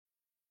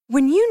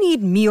When you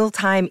need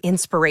mealtime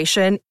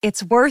inspiration,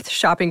 it's worth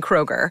shopping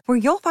Kroger, where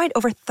you'll find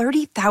over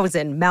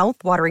 30,000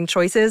 mouth-watering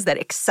choices that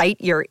excite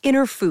your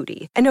inner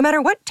foodie. And no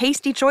matter what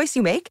tasty choice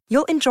you make,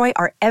 you'll enjoy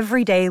our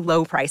everyday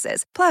low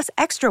prices, plus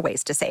extra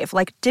ways to save,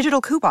 like digital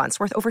coupons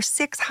worth over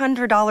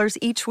 $600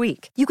 each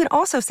week. You can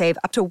also save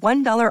up to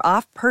 $1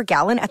 off per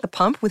gallon at the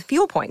pump with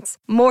fuel points.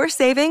 More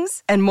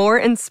savings and more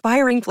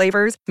inspiring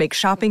flavors make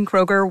shopping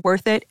Kroger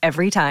worth it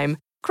every time.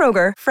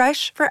 Kroger,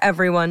 fresh for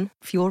everyone.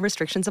 Fuel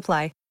restrictions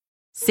apply.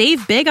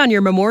 Save big on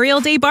your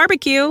Memorial Day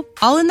barbecue,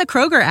 all in the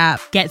Kroger app.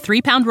 Get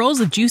 3-pound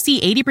rolls of juicy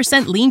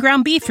 80% lean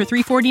ground beef for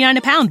 $3.49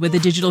 a pound with a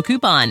digital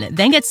coupon.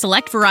 Then get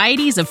select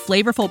varieties of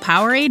flavorful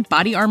Powerade,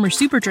 Body Armor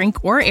Super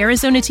Drink, or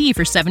Arizona tea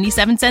for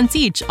 77 cents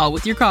each, all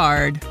with your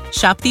card.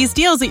 Shop these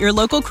deals at your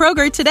local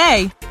Kroger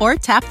today, or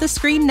tap the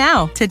screen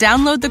now to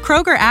download the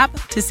Kroger app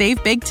to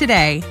save big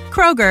today.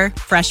 Kroger,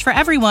 fresh for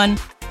everyone.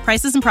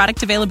 Prices and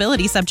product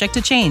availability subject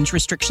to change.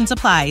 Restrictions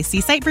apply. See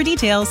site for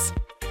details.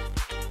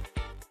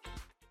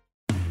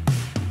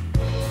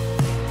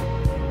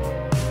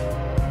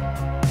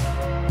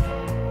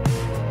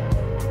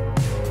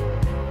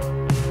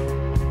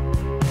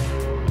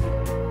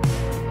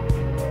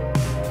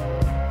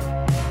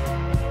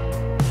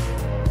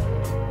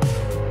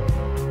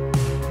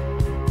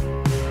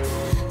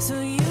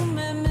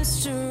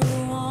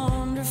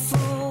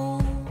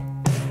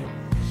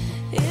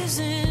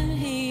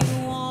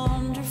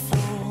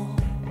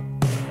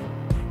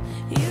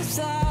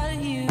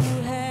 Thought you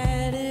had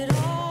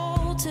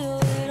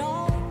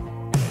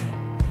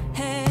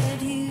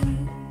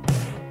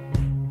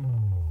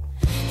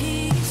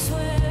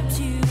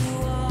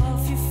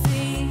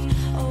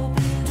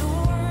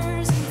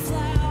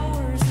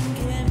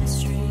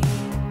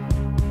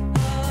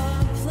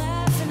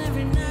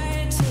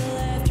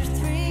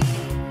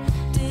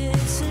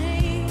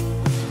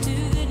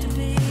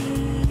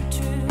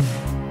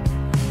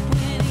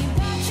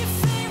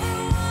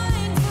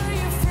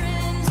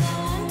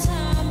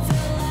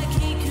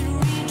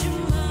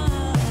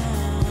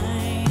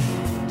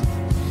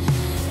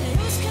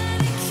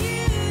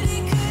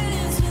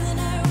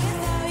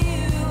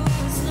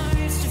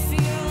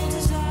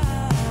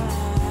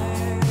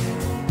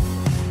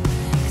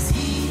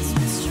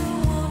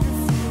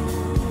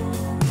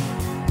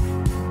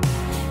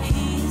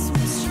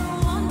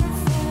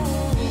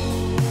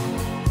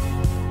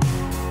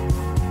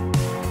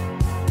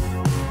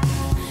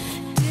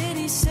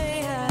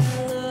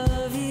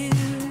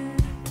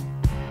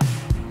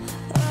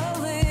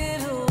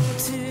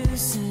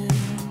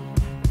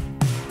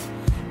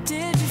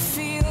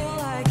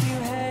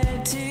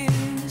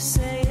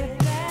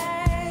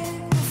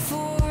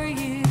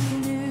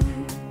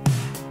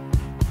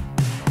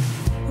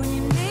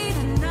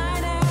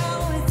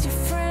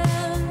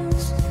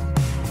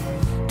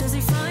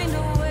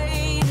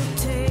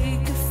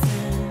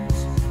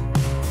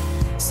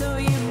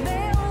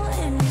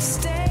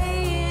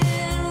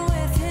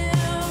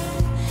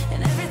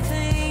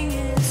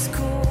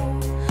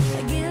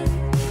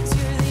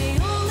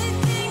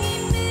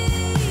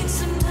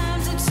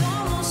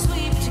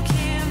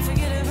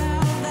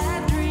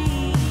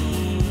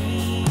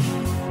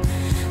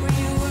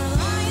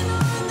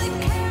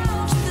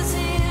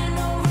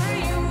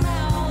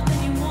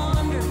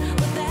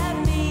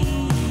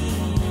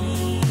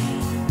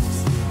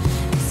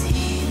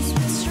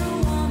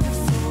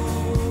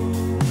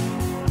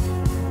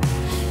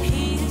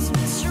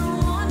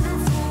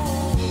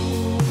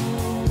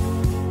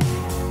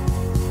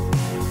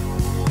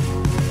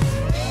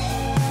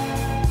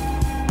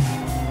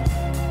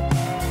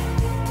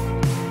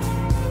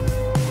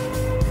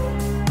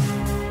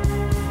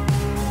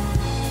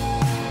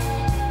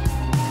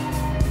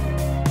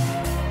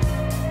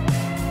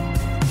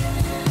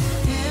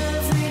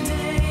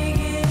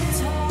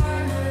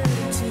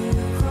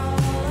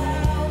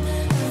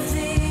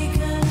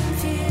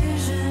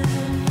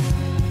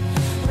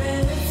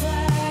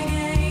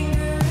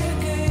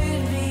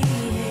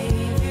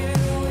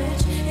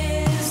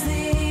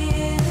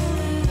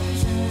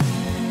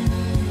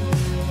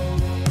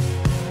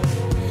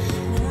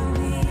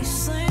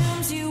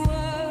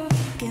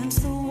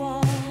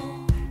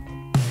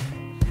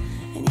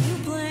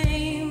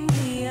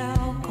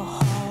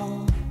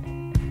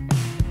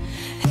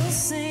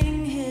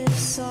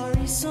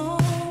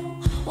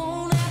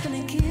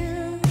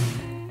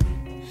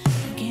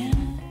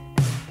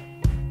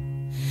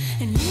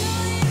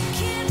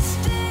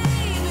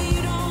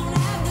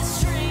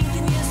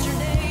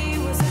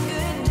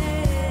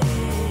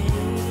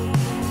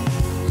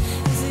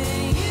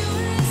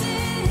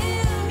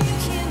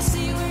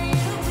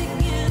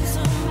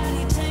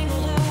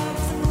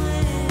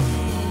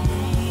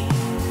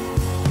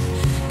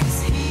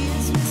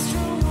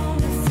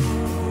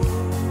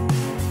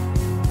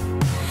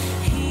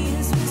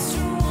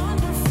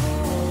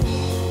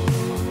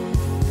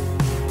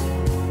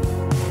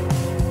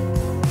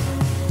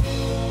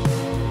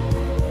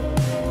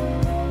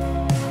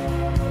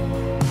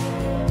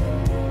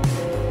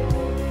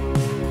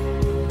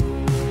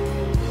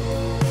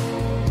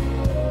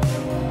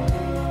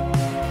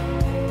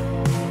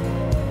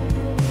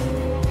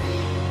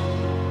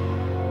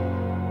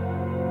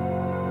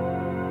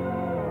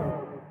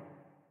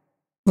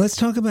Let's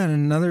talk about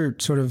another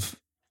sort of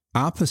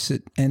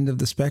opposite end of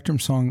the spectrum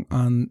song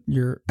on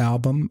your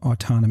album,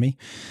 Autonomy,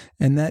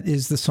 and that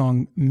is the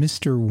song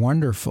Mr.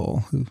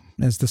 Wonderful, who,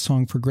 as the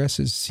song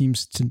progresses,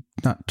 seems to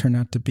not turn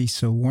out to be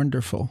so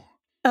wonderful.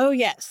 Oh,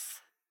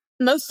 yes.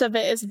 Most of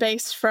it is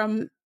based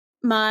from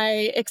my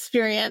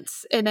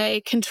experience in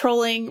a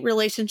controlling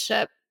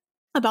relationship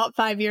about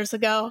 5 years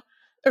ago,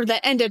 or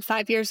that ended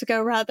 5 years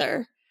ago,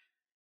 rather.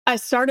 I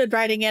started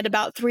writing it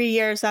about 3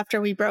 years after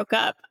we broke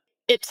up.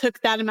 It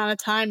took that amount of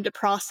time to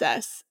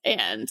process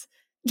and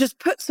just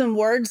put some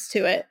words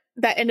to it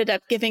that ended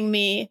up giving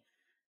me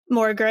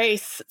more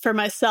grace for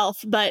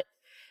myself. But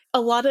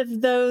a lot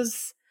of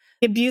those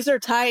abuser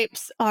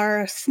types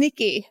are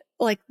sneaky,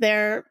 like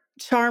they're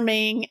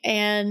charming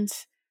and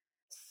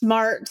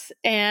smart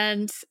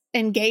and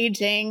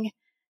engaging.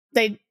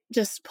 They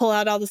just pull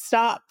out all the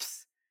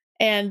stops.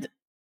 And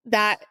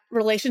that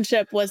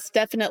relationship was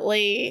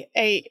definitely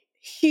a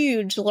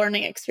huge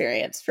learning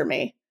experience for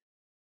me.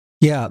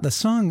 Yeah, the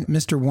song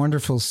Mr.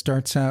 Wonderful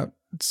starts out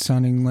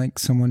sounding like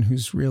someone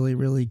who's really,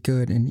 really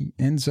good, and he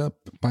ends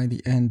up by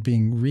the end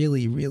being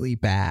really, really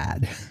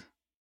bad.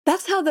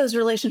 That's how those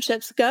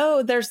relationships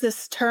go. There's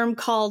this term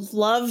called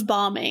love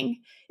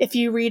bombing. If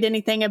you read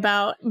anything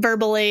about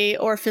verbally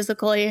or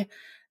physically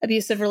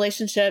abusive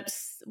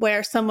relationships,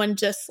 where someone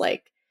just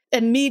like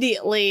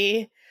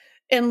immediately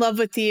in love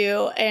with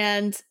you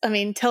and, I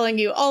mean, telling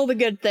you all the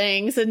good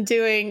things and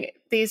doing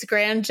these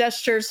grand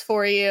gestures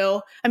for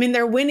you. I mean,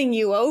 they're winning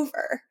you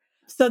over.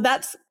 So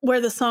that's where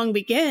the song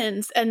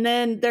begins. And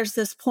then there's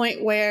this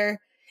point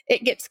where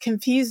it gets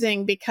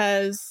confusing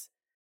because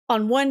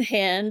on one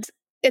hand,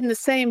 in the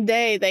same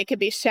day, they could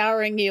be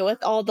showering you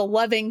with all the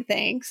loving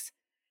things,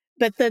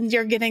 but then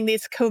you're getting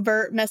these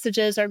covert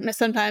messages or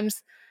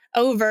sometimes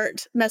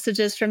overt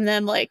messages from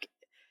them like,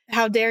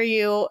 how dare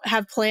you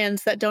have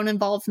plans that don't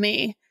involve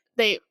me?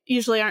 They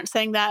usually aren't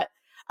saying that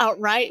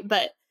outright,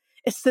 but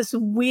it's this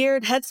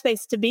weird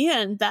headspace to be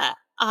in that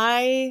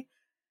I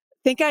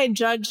think I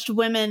judged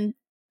women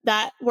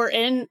that were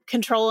in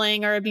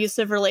controlling or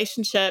abusive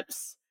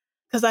relationships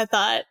because I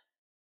thought,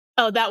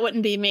 oh, that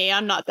wouldn't be me.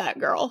 I'm not that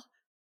girl.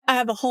 I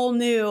have a whole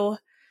new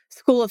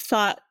school of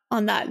thought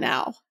on that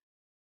now.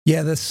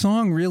 Yeah, the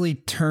song really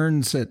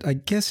turns it. I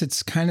guess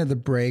it's kind of the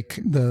break,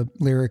 the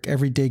lyric,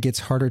 every day gets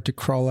harder to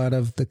crawl out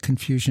of the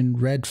confusion,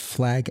 red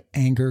flag,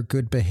 anger,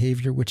 good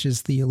behavior, which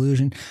is the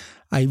illusion.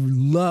 I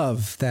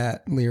love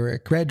that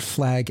lyric, red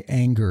flag,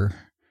 anger,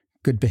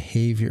 good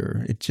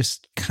behavior. It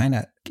just kind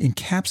of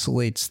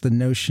encapsulates the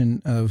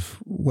notion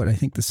of what I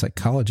think the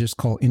psychologists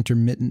call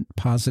intermittent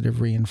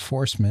positive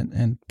reinforcement.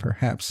 And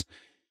perhaps,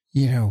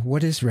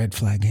 what is red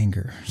flag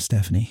anger,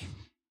 Stephanie?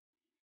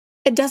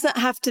 It doesn't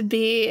have to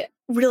be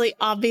really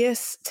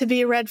obvious to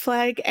be red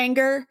flag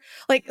anger.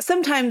 Like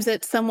sometimes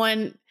it's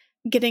someone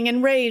getting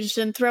enraged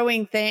and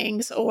throwing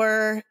things,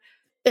 or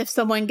if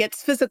someone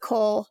gets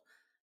physical.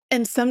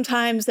 And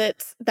sometimes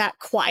it's that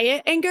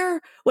quiet anger,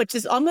 which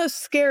is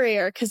almost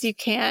scarier because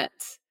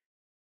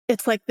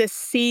it's like this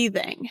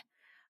seething.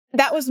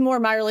 That was more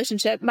my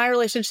relationship. My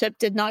relationship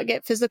did not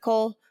get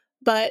physical,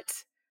 but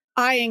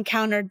I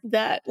encountered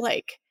that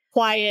like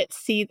quiet,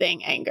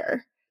 seething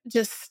anger,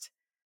 just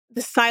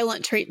the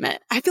silent treatment.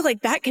 I feel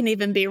like that can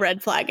even be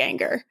red flag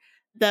anger,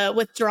 the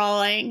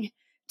withdrawing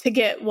to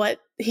get what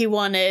he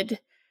wanted,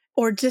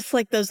 or just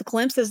like those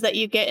glimpses that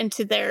you get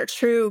into their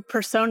true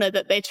persona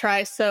that they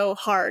try so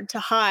hard to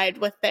hide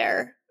with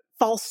their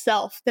false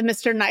self, the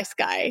Mr. Nice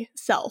Guy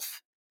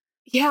self.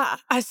 Yeah,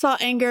 I saw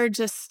anger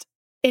just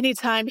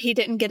anytime he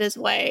didn't get his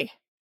way.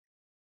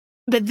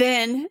 But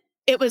then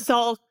it was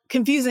all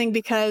confusing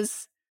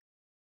because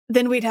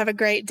then we'd have a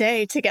great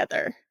day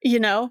together,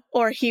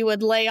 or he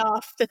would lay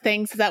off the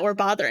things that were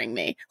bothering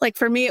me. Like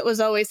for me, it was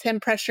always him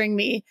pressuring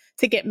me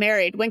to get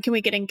married. When can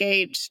we get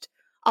engaged?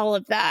 All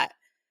of that.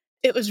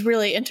 It was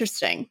really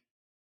interesting.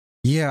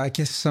 Yeah, I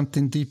guess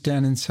something deep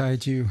down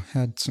inside you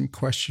had some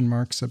question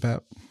marks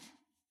about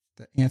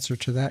the answer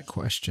to that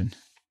question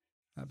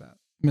about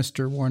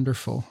Mr.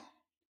 Wonderful.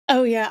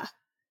 Oh, yeah,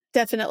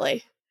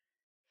 definitely.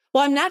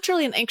 Well, I'm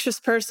naturally an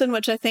anxious person,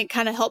 which I think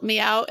kind of helped me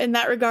out in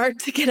that regard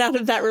to get out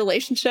of that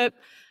relationship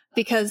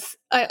because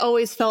I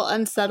always felt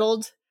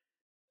unsettled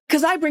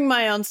because I bring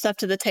my own stuff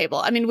to the table.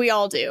 I mean, we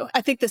all do.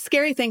 I think the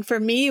scary thing for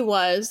me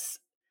was,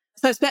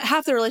 so I spent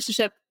half the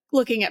relationship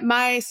looking at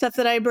my stuff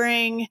that I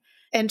bring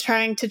and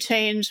trying to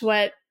change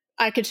what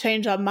I could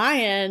change on my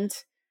end.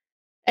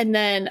 And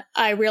then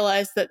I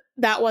realized that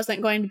that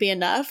wasn't going to be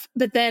enough.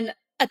 But then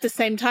at the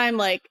same time,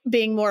 like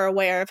being more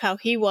aware of how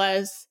he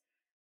was,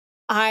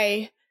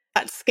 I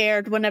got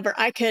scared whenever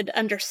I could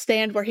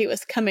understand where he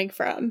was coming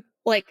from,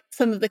 like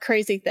some of the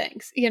crazy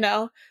things,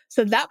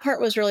 So that part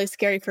was really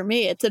scary for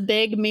me. It's a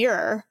big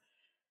mirror.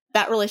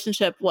 That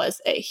relationship was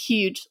a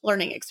huge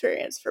learning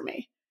experience for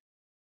me.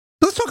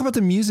 Let's talk about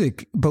the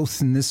music,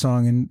 both in this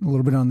song and a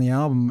little bit on the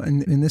album.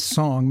 And in this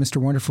song, Mr.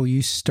 Wonderful,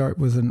 you start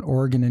with an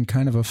organ and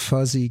kind of a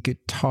fuzzy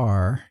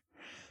guitar,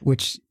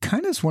 which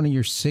kind of is one of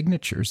your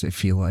signatures, I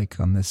feel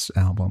like, on this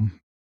album.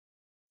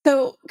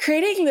 So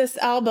creating this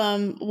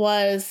album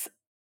was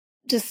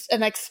just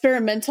an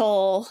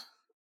experimental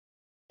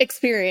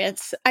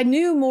experience. I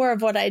knew more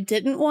of what I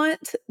didn't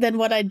want than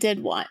what I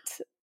did want,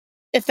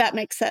 if that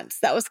makes sense.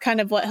 That was kind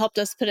of what helped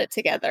us put it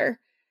together.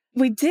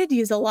 We did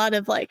use a lot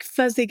of like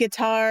fuzzy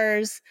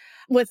guitars.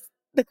 With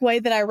the way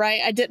that I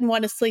write, I didn't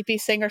want a sleepy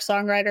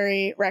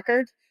singer-songwriter-y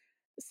record.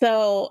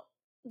 So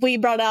we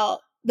brought out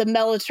the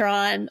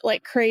Mellotron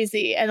like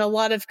crazy, and a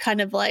lot of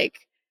kind of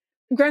like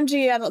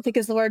grungy, I don't think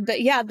is the word,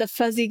 but yeah, the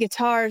fuzzy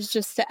guitars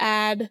just to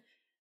add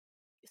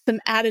some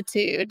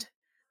attitude.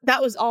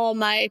 That was all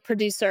my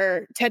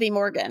producer, Teddy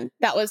Morgan.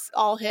 That was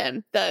all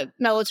him, the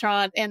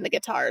Mellotron and the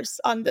guitars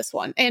on this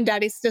one, and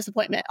Daddy's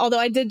Disappointment. Although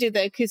I did do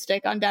the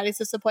acoustic on Daddy's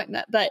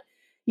Disappointment. But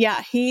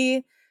yeah,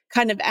 he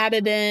kind of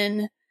added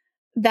in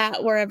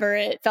that wherever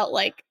it felt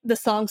like the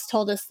songs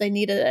told us they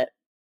needed it.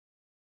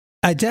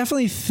 I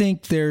definitely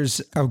think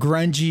there's a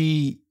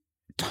grungy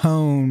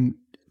tone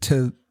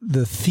to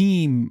the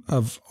theme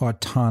of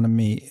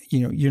Autonomy.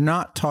 You know, you're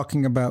not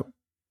talking about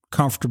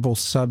comfortable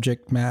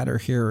subject matter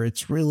here.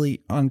 It's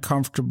really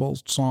uncomfortable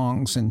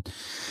songs and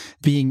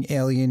being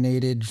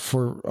alienated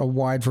for a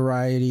wide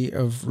variety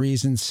of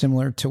reasons,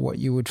 similar to what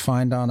you would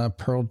find on a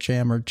Pearl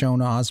Jam or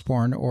Joan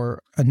Osborne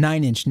or a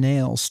Nine Inch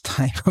Nails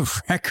type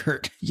of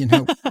record, you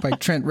know, by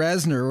Trent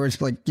Reznor, where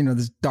it's like, you know,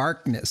 this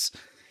darkness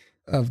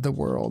of the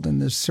world.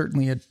 And there's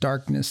certainly a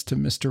darkness to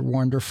Mr.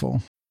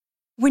 Wonderful.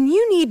 When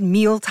you need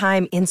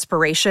mealtime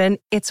inspiration,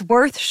 it's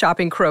worth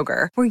shopping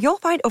Kroger, where you'll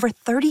find over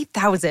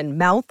 30,000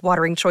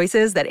 mouth-watering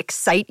choices that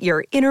excite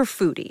your inner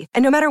foodie.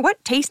 And no matter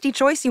what tasty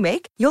choice you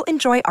make, you'll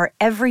enjoy our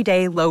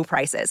everyday low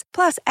prices,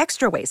 plus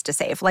extra ways to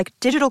save, like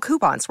digital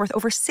coupons worth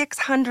over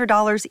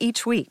 $600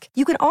 each week.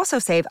 You can also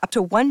save up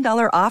to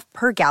 $1 off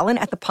per gallon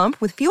at the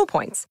pump with fuel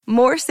points.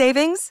 More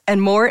savings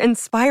and more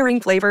inspiring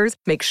flavors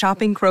make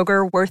shopping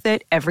Kroger worth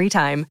it every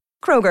time.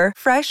 Kroger,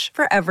 fresh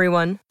for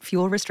everyone.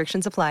 Fuel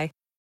restrictions apply.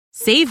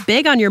 Save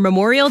big on your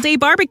Memorial Day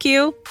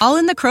barbecue, all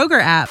in the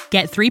Kroger app.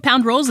 Get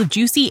 3-pound rolls of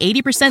juicy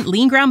 80%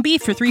 lean ground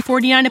beef for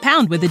 $3.49 a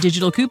pound with a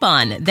digital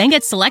coupon. Then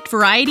get select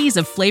varieties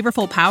of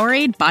flavorful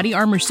Powerade, Body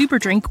Armor Super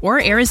Drink,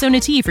 or Arizona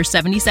tea for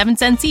 77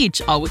 cents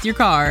each, all with your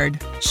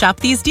card. Shop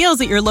these deals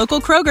at your local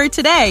Kroger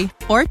today,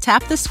 or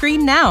tap the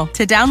screen now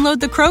to download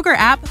the Kroger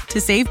app to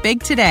save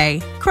big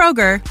today.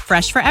 Kroger,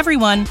 fresh for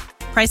everyone.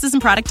 Prices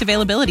and product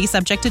availability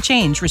subject to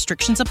change.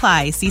 Restrictions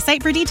apply. See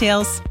site for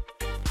details.